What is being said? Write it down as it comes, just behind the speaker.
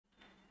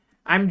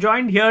I'm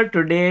joined here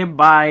today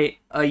by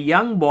a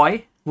young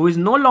boy who is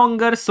no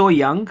longer so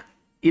young.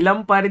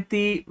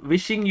 Ilamparthi,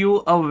 wishing you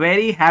a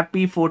very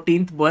happy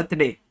 14th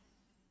birthday.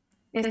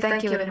 Yes,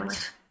 thank you very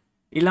much.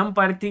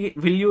 Ilamparthi,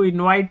 will you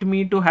invite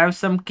me to have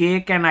some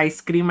cake and ice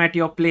cream at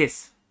your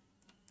place?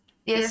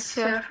 Yes,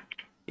 sure.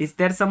 Is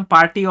there some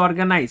party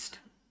organized?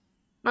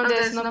 No,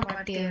 there's no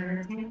party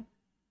or anything.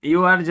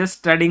 You are just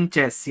studying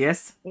chess,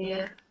 yes?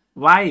 Yeah.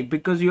 Why?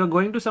 Because you are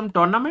going to some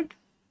tournament?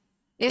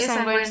 Yes,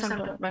 I'm going to some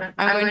tournament.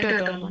 I'm going to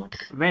a tournament.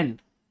 When?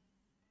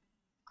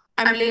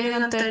 I'm leaving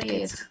on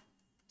 30th.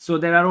 So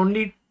there are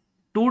only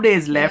 2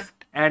 days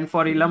left, and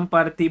for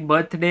Ilamparthi,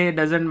 birthday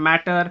doesn't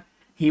matter.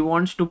 He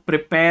wants to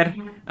prepare.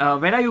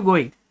 Where are you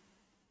going?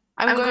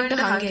 I'm going to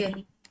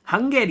Hungary.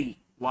 Hungary.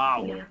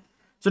 Wow. Yeah.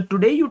 So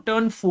today you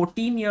turn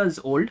 14 years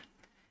old,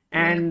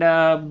 and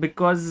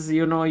because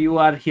you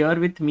are here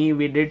with me,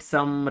 we did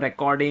some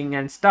recording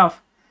and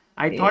stuff.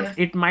 I thought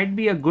it might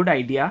be a good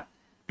idea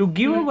to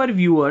give our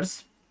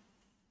viewers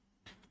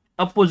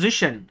a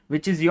position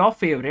which is your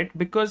favorite,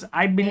 because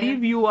I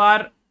believe you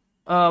are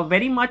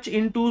very much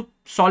into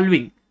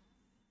solving.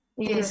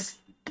 Yes.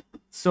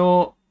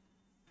 So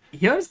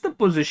here's the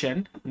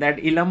position that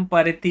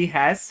Ilamparthi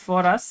has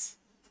for us.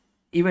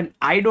 Even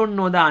I don't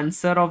know the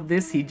answer of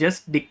this. He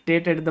just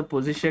dictated the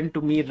position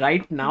to me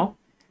right now.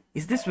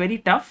 Is this very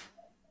tough?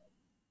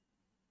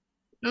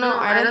 No,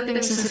 I don't think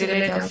this is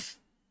really tough.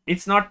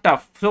 It's not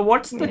tough. So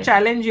what's the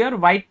challenge here?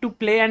 White to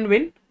play and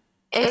win?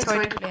 It's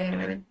going to play and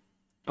win.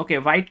 Okay,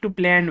 white to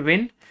play and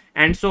win.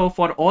 And so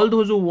for all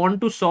those who want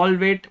to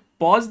solve it,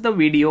 pause the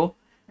video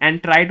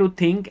and try to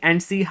think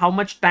and see how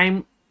much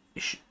time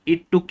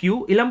it took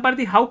you.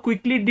 Ilamparthi, how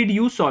quickly did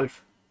you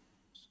solve?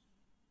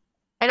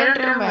 I don't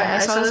remember. I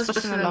saw this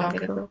person a long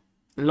ago.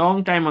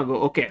 Long time ago.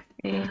 Okay.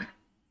 Yeah.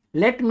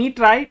 Let me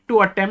try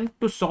to attempt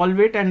to solve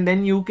it, and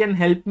then you can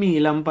help me,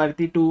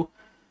 Ilamparthi, to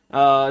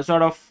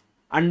sort of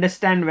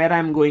understand where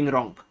I'm going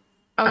wrong.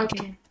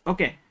 Okay.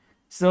 Okay.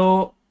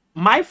 So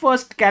my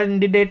first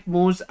candidate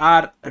moves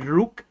are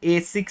rook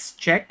a6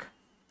 check,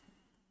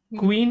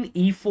 queen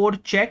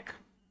e4 check,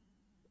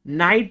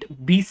 knight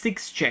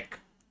b6 check.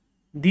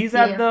 These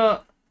are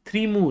the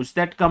three moves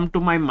that come to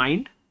my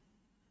mind.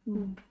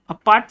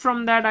 Apart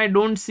from that, I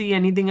don't see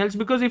anything else,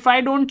 because if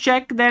I don't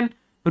check, then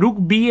rook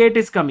b8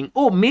 is coming.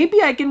 Oh,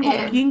 maybe I can go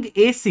king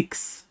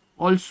a6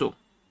 also.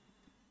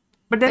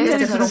 But then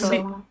there is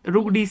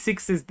rook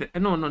d6 is there.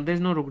 No, there's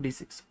no rook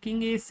d6.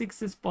 King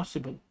a6 is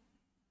possible.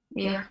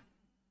 Yeah.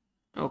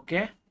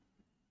 Okay.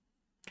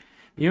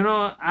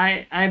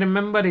 I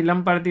remember,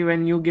 Ilamparthi,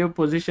 when you give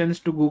positions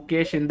to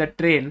Gukesh in the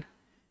train,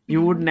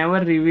 you would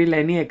never reveal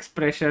any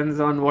expressions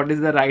on what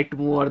is the right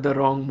move or the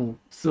wrong move.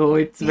 So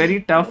it's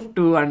very tough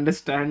to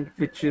understand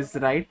which is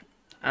right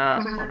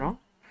or wrong.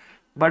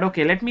 But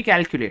okay, let me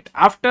calculate.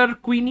 After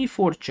queen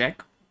e4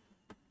 check,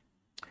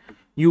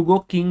 you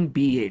go king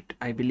b8.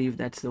 I believe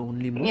that's the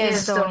only move.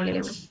 Yes, the only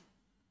move.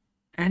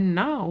 And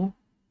now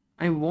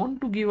I want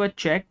to give a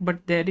check,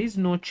 but there is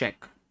no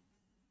check.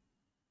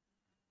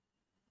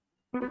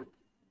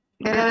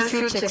 There are a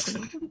few checks.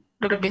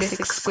 Rook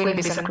b6, queen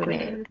b7, queen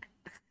a8.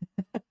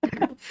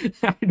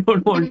 I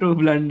don't want to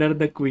blunder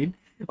the queen.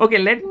 Okay,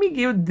 let me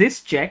give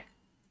this check.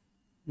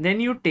 Then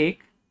you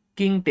take,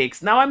 king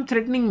takes. Now I'm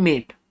threatening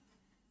mate.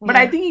 But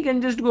I think he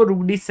can just go rook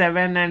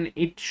d7 and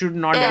it should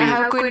not be. I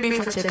have queen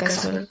b4 check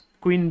as well.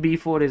 Queen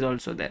b4 is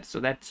also there. So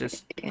that's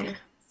just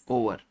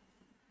over.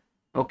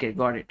 Okay,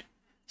 got it.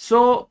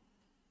 So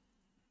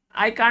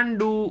I can't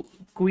do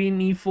queen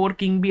e4,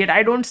 king b8.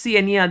 I don't see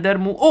any other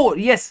move. Oh,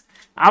 yes.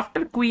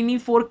 After queen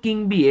e4,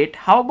 king b8,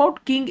 how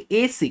about king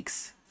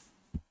a6?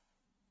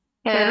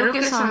 Yeah, rook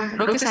is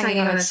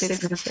hanging on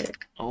a6.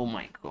 Oh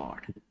my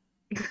god.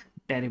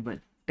 Terrible.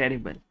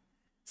 Terrible.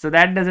 So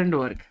that doesn't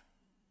work.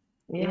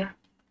 Yeah.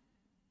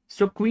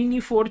 So queen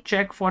e4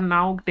 check for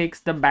now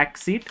takes the back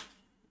seat.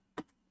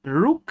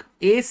 Rook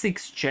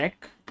a6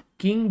 check,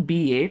 king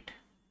b8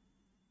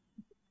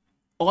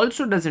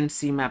 also doesn't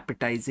seem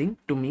appetizing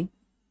to me.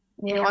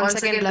 Yeah, once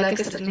again, black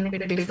is threatening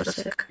with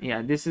b4 check.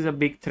 Yeah, this is a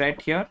big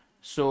threat here.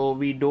 So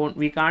we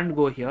can't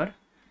go here.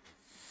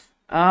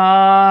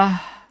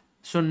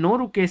 So no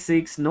rook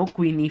a6, no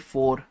queen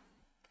e4.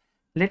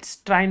 Let's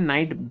try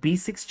knight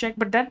b6 check,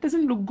 but that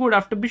doesn't look good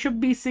after bishop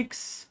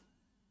b6.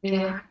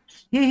 Yeah.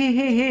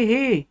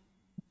 Hey.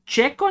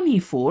 Check on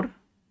e4.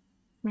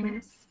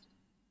 King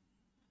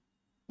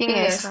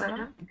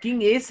a7. King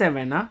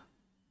a7, huh?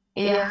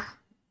 Yeah.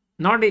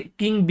 Not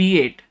king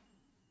b8.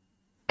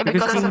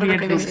 Because king of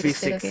b8 rook rook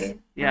b6. b6.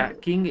 Yeah,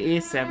 king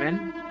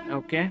a7.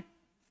 Okay.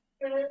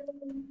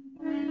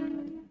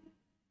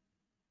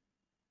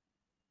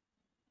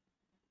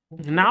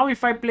 Now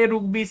if I play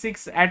rook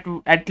b6,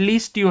 at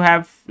least you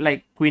have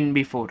like queen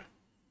b4.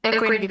 A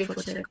queen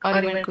b4 check. Or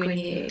even queen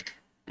e8.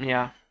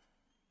 Yeah.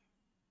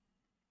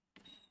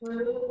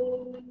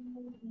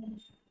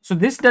 So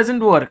this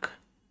doesn't work.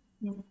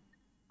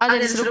 There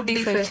is rook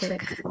d5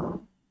 check.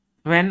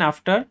 When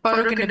after? For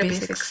rook into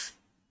b6.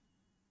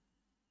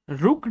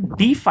 Rook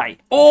d5.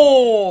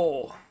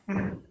 Oh!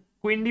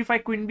 Queen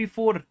d5, queen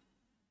b4.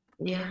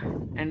 Yeah.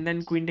 And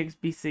then queen takes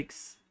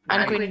b6. And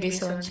Right. queen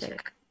b7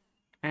 check.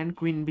 And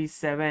queen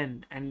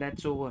b7. And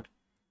that's over.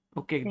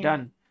 Okay, Yeah.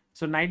 done.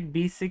 So knight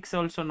b6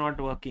 also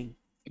not working.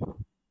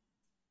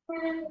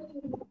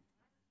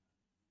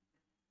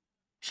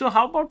 So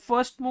how about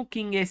first move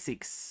king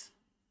a6?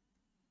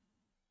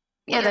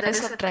 Yeah, that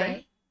is a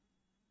try.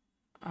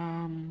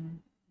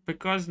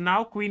 Because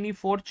now queen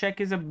e4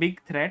 check is a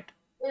big threat.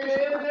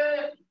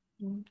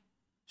 Mm.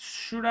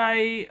 Should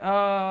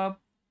I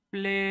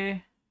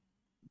play?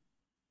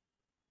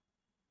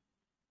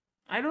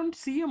 I don't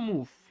see a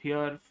move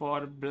here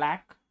for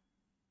black.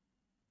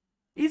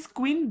 Is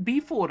queen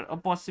b4 a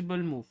possible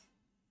move?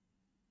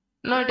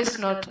 No, it is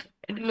not.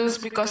 It lose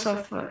because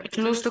of it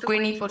lose to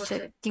queen e4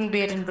 check, king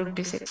b8 and rook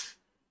d6.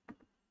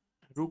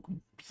 Rook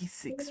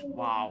b6.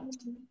 Wow.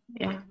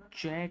 Yeah.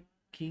 Check,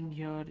 king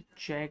here,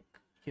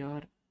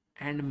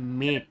 and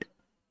mate.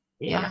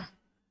 Yeah.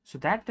 So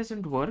that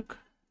doesn't work.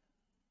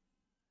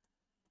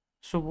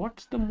 So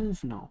what's the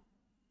move now?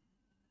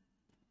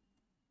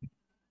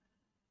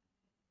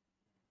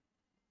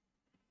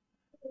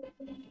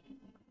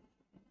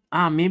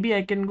 Maybe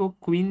I can go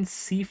queen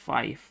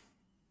c5.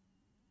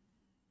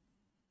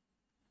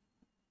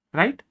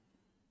 Right?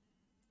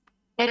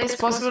 It is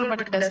possible,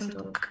 but it doesn't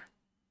work.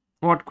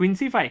 What, queen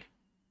c5?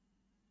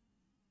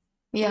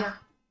 Yeah.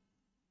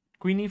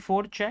 Queen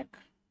e4 check.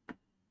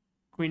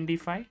 Queen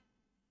d5.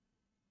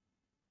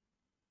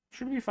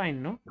 Should be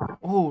fine, no?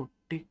 Oh,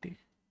 take.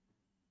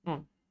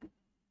 No.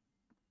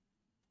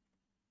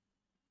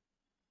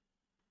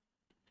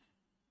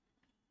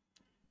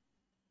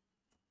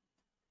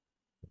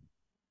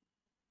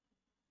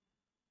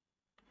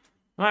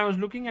 No, I was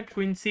looking at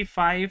queen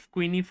c5,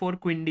 queen e4,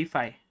 queen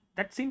d5.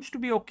 That seems to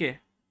be okay.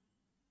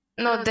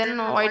 No, then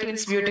white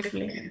wins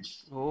beautifully.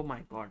 Oh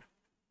my god.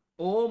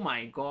 Oh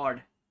my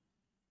god.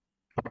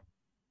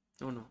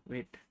 No,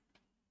 wait.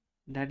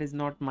 That is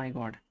not my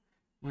god.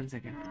 1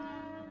 second.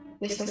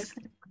 This is.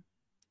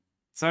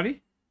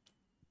 Sorry?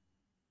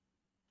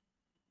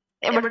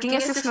 Yeah, but king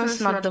s6 no is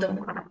not the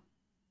move.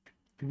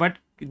 But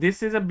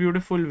this is a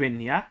beautiful win,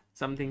 yeah?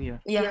 Something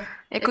here. Yeah.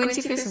 A queen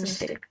c5 is a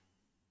mistake.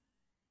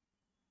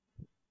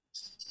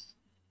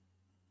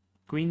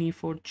 Queen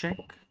e4 check.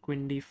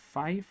 Queen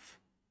d5.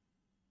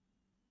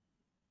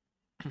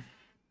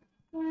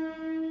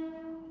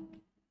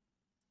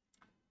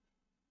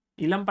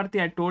 Ilamparthi,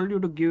 I told you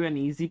to give an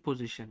easy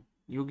position.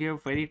 You gave a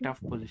very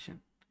tough position.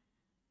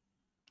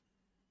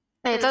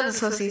 I thought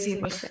this was easy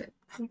question.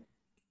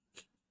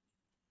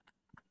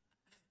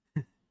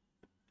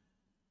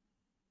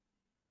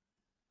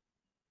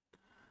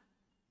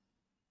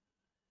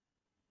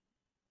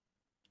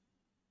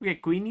 Okay,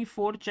 queen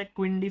e4 check,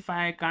 queen d5.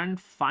 I can't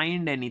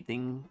find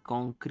anything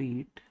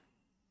concrete.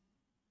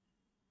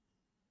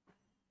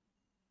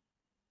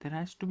 There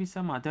has to be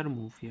some other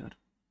move here.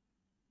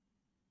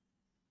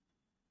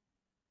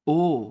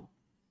 Oh.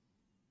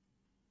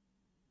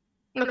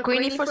 No,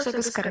 queen e4 check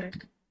is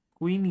correct.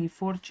 Queen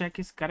e4 check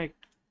is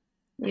correct.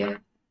 Yeah.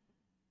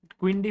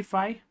 Queen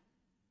d5.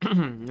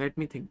 Let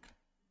me think.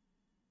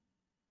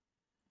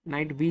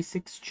 Knight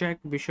b6 check,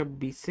 bishop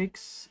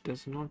b6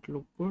 does not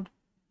look good.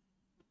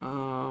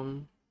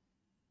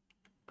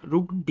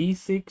 Rook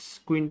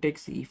d6, queen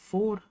takes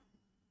e4.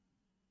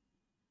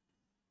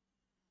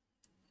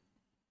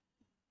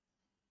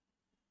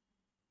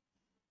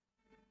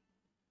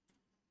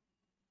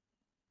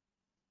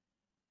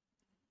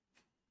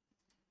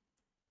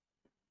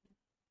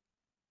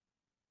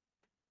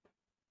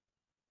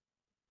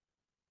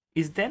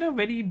 Is there a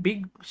very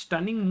big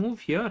stunning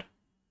move here?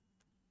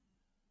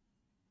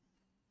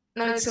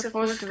 No, it's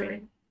supposed to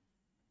win.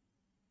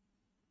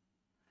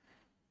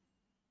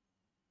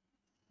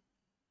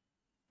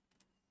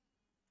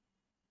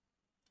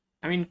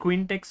 I mean,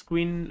 queen takes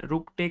queen,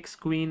 rook takes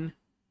queen.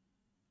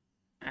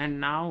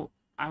 And now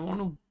I want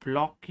to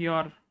block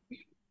your...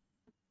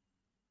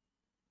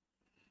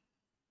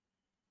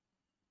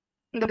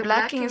 The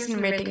black king is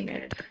mating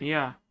it.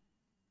 Yeah.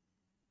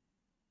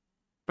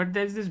 But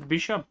there's this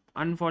bishop,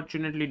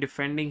 unfortunately,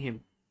 defending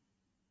him.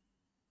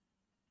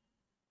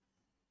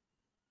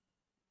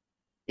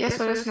 Yes,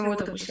 so just remove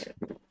the bishop.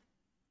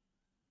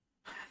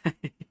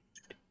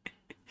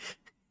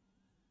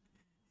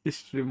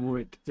 Just remove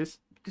it. Just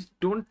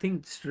don't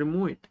think, just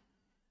remove it.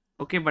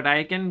 Okay, but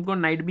I can go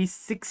knight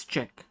b6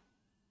 check.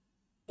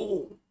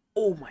 Oh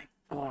my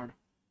god.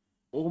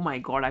 Oh my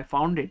god, I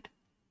found it.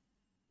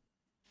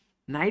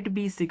 Knight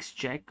b6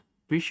 check,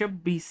 bishop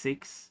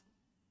b6.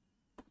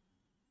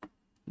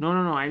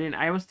 No, I didn't.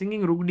 I was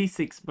thinking rook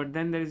d6, but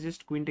then there is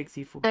just queen takes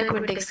e4. The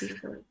queen takes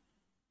e4.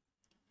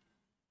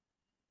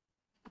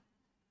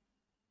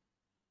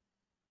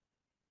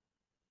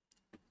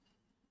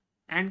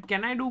 And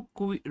can I do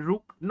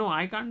rook? No,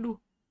 I can't do.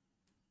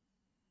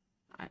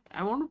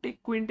 I want to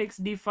take queen takes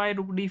d5,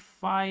 rook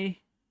d5,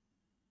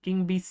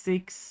 king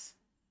b6,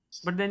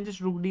 but then just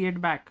rook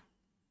d8 back.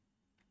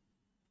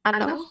 And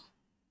now?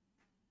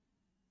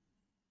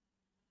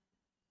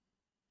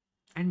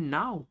 And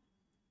now,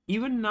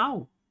 even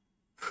now,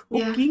 oh,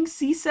 Yeah. king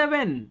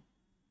c7.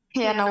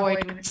 Yeah, now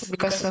white wins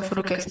because of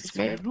rook a6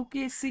 mate. Rook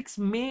a6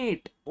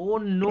 mate. Oh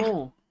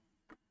no.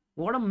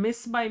 What a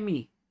miss by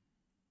me.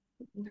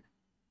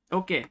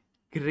 Okay,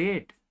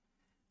 great.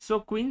 So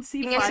queen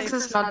King a6 c5.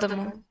 is not the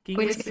move. King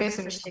Queen c5 is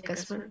a a6. mistake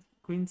as well.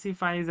 Queen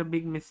c5 is a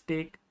big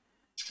mistake.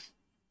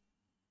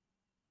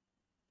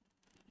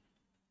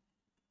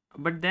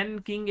 But then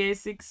king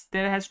a6,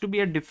 there has to be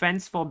a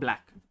defense for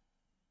black.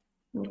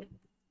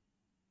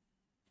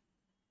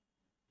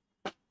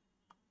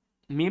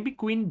 Maybe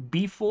queen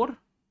b4.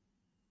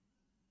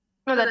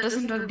 No, that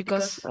doesn't work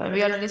because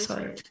we already saw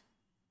it.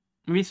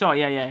 We saw,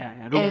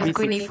 yeah. Rook Yeah, b6.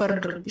 queen e4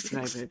 and rook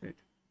b6. Right.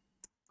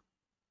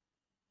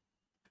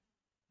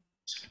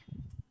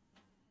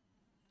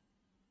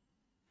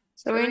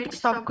 So we need to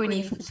stop queen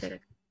e4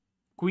 check.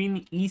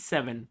 Queen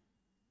e7.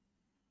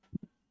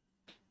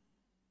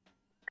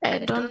 I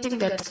don't think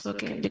that's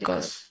okay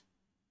because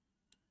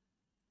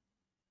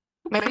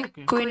maybe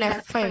Okay. queen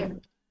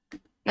f5.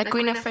 Like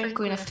queen f5 and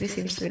queen f3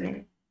 seems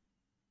winning.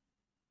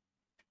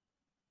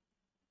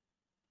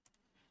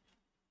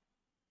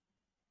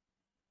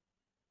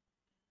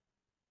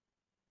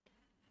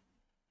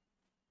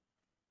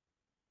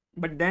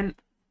 But then,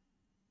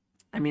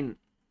 I mean,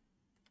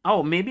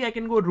 oh, maybe I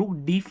can go rook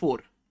d4.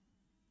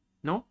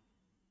 No?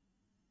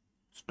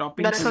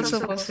 Stopping That's queen also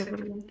e4.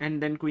 possible.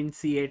 And then queen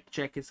c8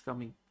 check is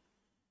coming.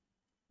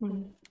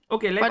 Hmm.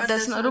 Okay, let's... But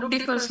that's not, rook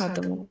d4 is not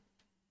the move.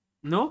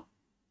 No?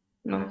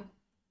 No.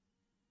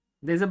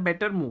 There's a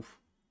better move.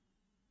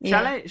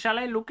 Yeah. Shall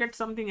I look at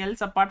something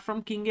else apart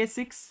from king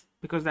a6?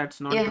 Because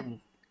that's not Yeah. the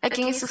move.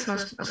 King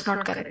a6 is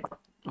not correct.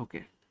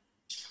 Okay.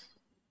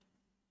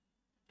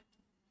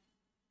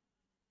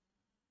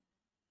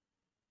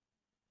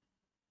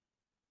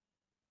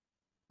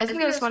 I think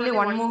there's only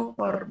one move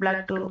for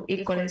black to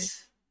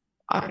equalize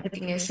after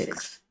king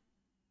a6.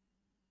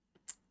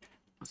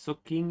 So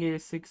king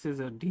a6 is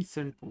a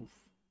decent move.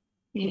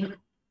 Yeah.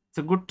 It's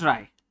a good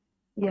try.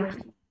 Yeah.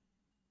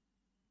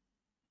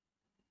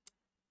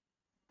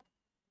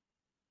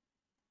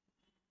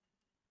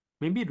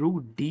 Maybe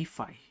rook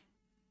d5.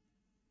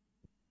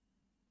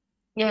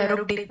 Yeah,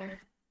 rook d5.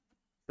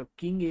 So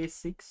king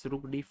a6,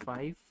 rook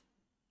d5.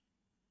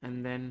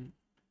 And then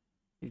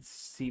it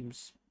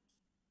seems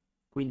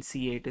queen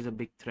c8 is a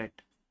big threat.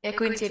 Yeah,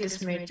 queen c8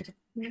 is made.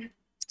 Yeah.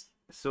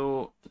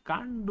 So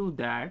can't do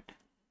that.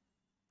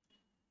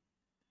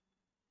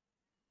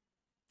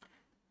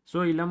 So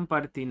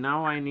Ilamparthi,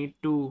 now I need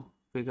to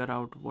figure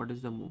out what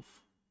is the move.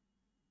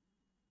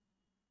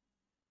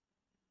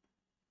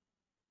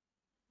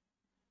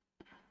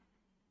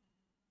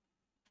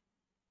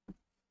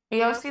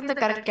 You have seen the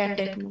correct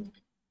candidate move,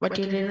 but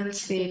you didn't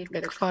see it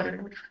like far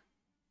enough.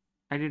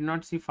 I did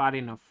not see far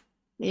enough.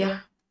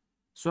 Yeah.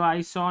 So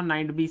I saw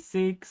knight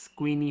b6,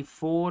 queen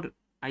e4,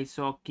 I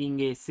saw king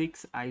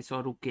a6, I saw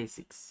rook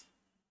a6.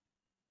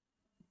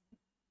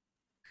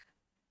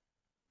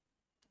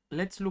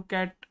 Let's look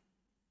at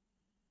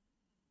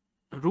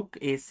rook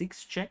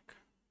a6 check.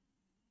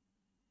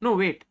 No,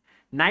 wait.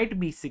 Knight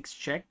b6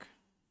 check.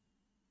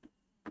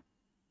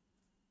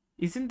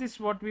 Isn't this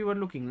what we were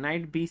looking?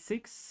 Knight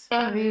b6?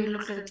 Yeah, we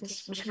looked at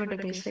this. Bishop to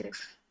b6.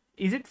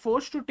 Is it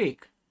forced to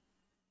take?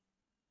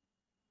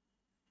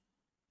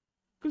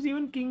 Because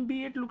even king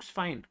b8 looks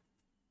fine.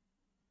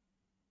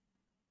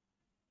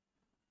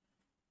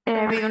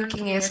 Yeah, we even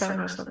king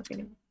a7 or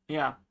something.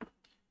 Yeah.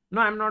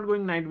 No, I'm not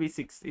going knight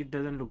b6. It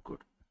doesn't look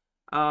good.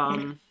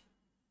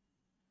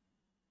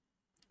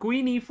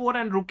 Queen e4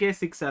 and rook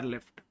a6 are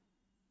left.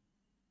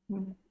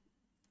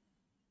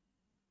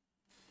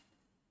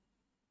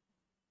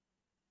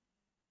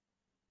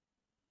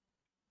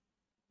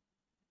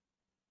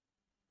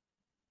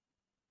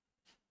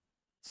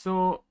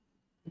 So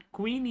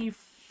queen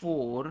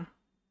e4,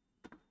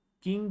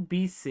 king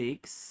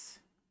b6,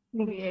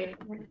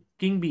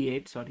 king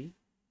b8, sorry,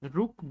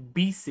 rook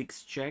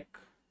b6 check,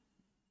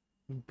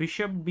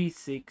 bishop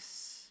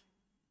b6,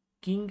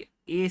 king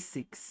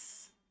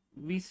a6.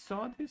 We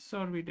saw this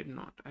or we did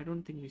not? I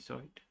don't think we saw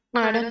it.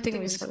 No, I don't think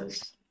we saw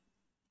this.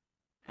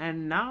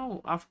 And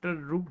now after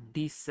rook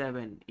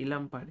d7,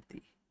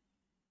 Ilamparthi,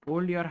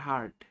 hold your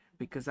heart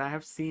because I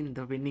have seen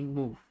the winning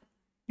move.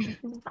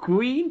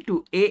 Queen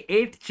to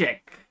a8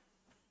 check.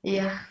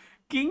 Yeah.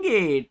 King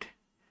a8,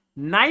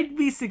 knight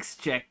b6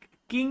 check,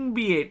 king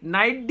b8,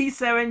 knight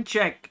d7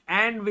 check,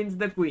 and wins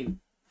the queen.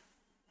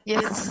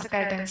 Yes, this is the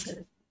correct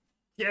answer.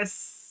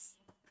 Yes.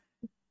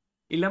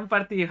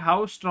 Ilamparthi,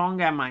 how strong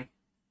am I?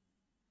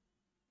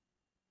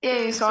 Yeah,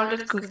 you solved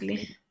it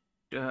quickly.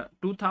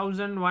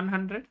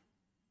 2100?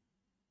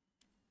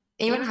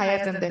 Even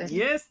higher than that.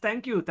 Yes,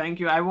 thank you.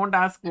 I won't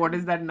ask what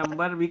is that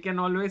number. We can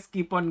always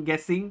keep on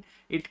guessing.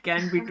 It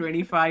can be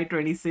 25,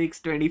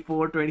 26,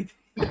 24, 23.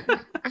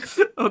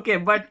 Okay,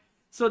 but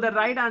so the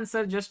right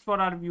answer, just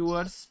for our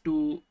viewers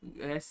to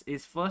guess,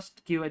 is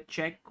first give a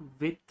check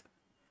with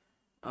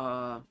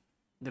the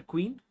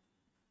queen.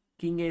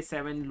 King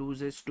a7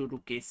 loses to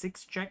rook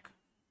a6 check.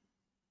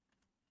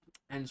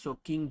 And so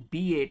king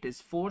b8 is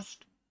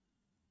forced.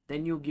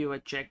 Then you give a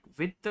check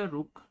with the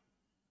rook.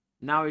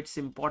 Now it's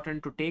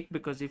important to take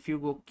because if you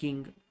go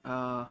king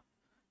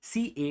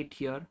c8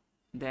 here.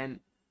 Then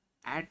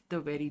at the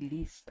very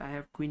least I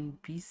have queen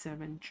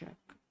b7 check.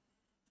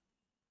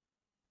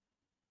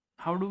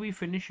 How do we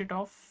finish it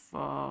off?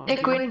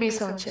 Queen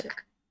b7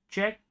 check.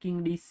 Check,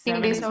 king d7.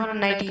 King d7 and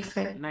knight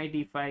e5. Knight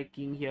e5,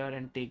 king here,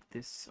 and take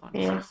this on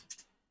Yeah.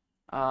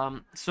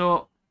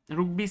 so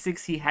rook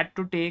b6 he had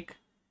to take.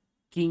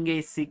 King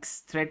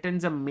a6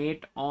 threatens a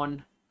mate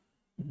on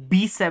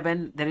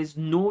b7. There is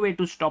no way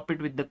to stop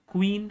it with the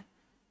queen.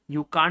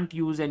 You can't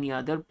use any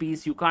other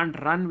piece. You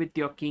can't run with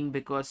your king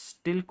because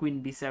still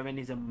queen b7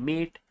 is a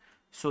mate.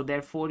 So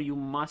therefore you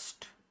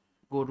must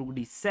go rook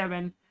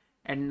d7.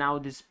 And now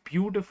this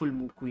beautiful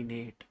move, queen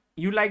 8.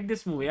 You like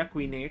this move, yeah?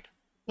 Queen 8.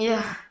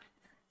 Yeah.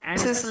 And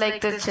this is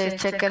like the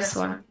checkers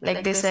one.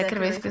 Like they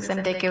sacrifice this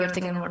and take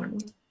everything in one.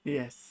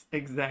 Yes,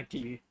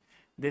 exactly.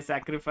 They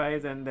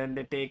sacrifice and then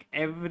they take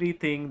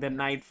everything. The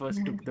knight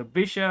first took the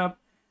bishop,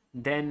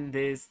 then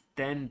this,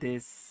 then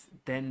this,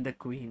 then the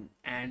queen,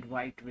 and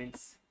white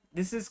wins.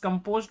 This is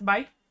composed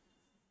by?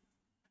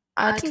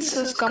 I think this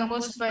was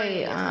composed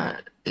by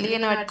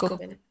Leonard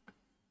Kubbel.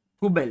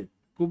 Kubbel.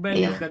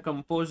 Kubbel is the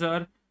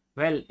composer.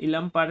 Well,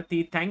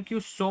 Ilamparthi, thank you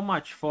so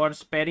much for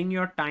sparing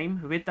your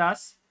time with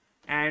us.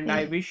 And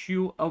I wish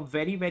you a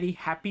very, very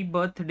happy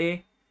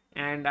birthday.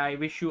 And I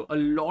wish you a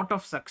lot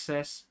of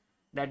success,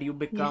 that you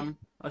become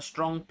a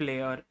strong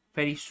player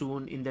very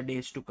soon in the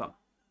days to come.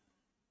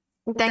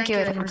 Thank you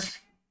very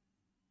much.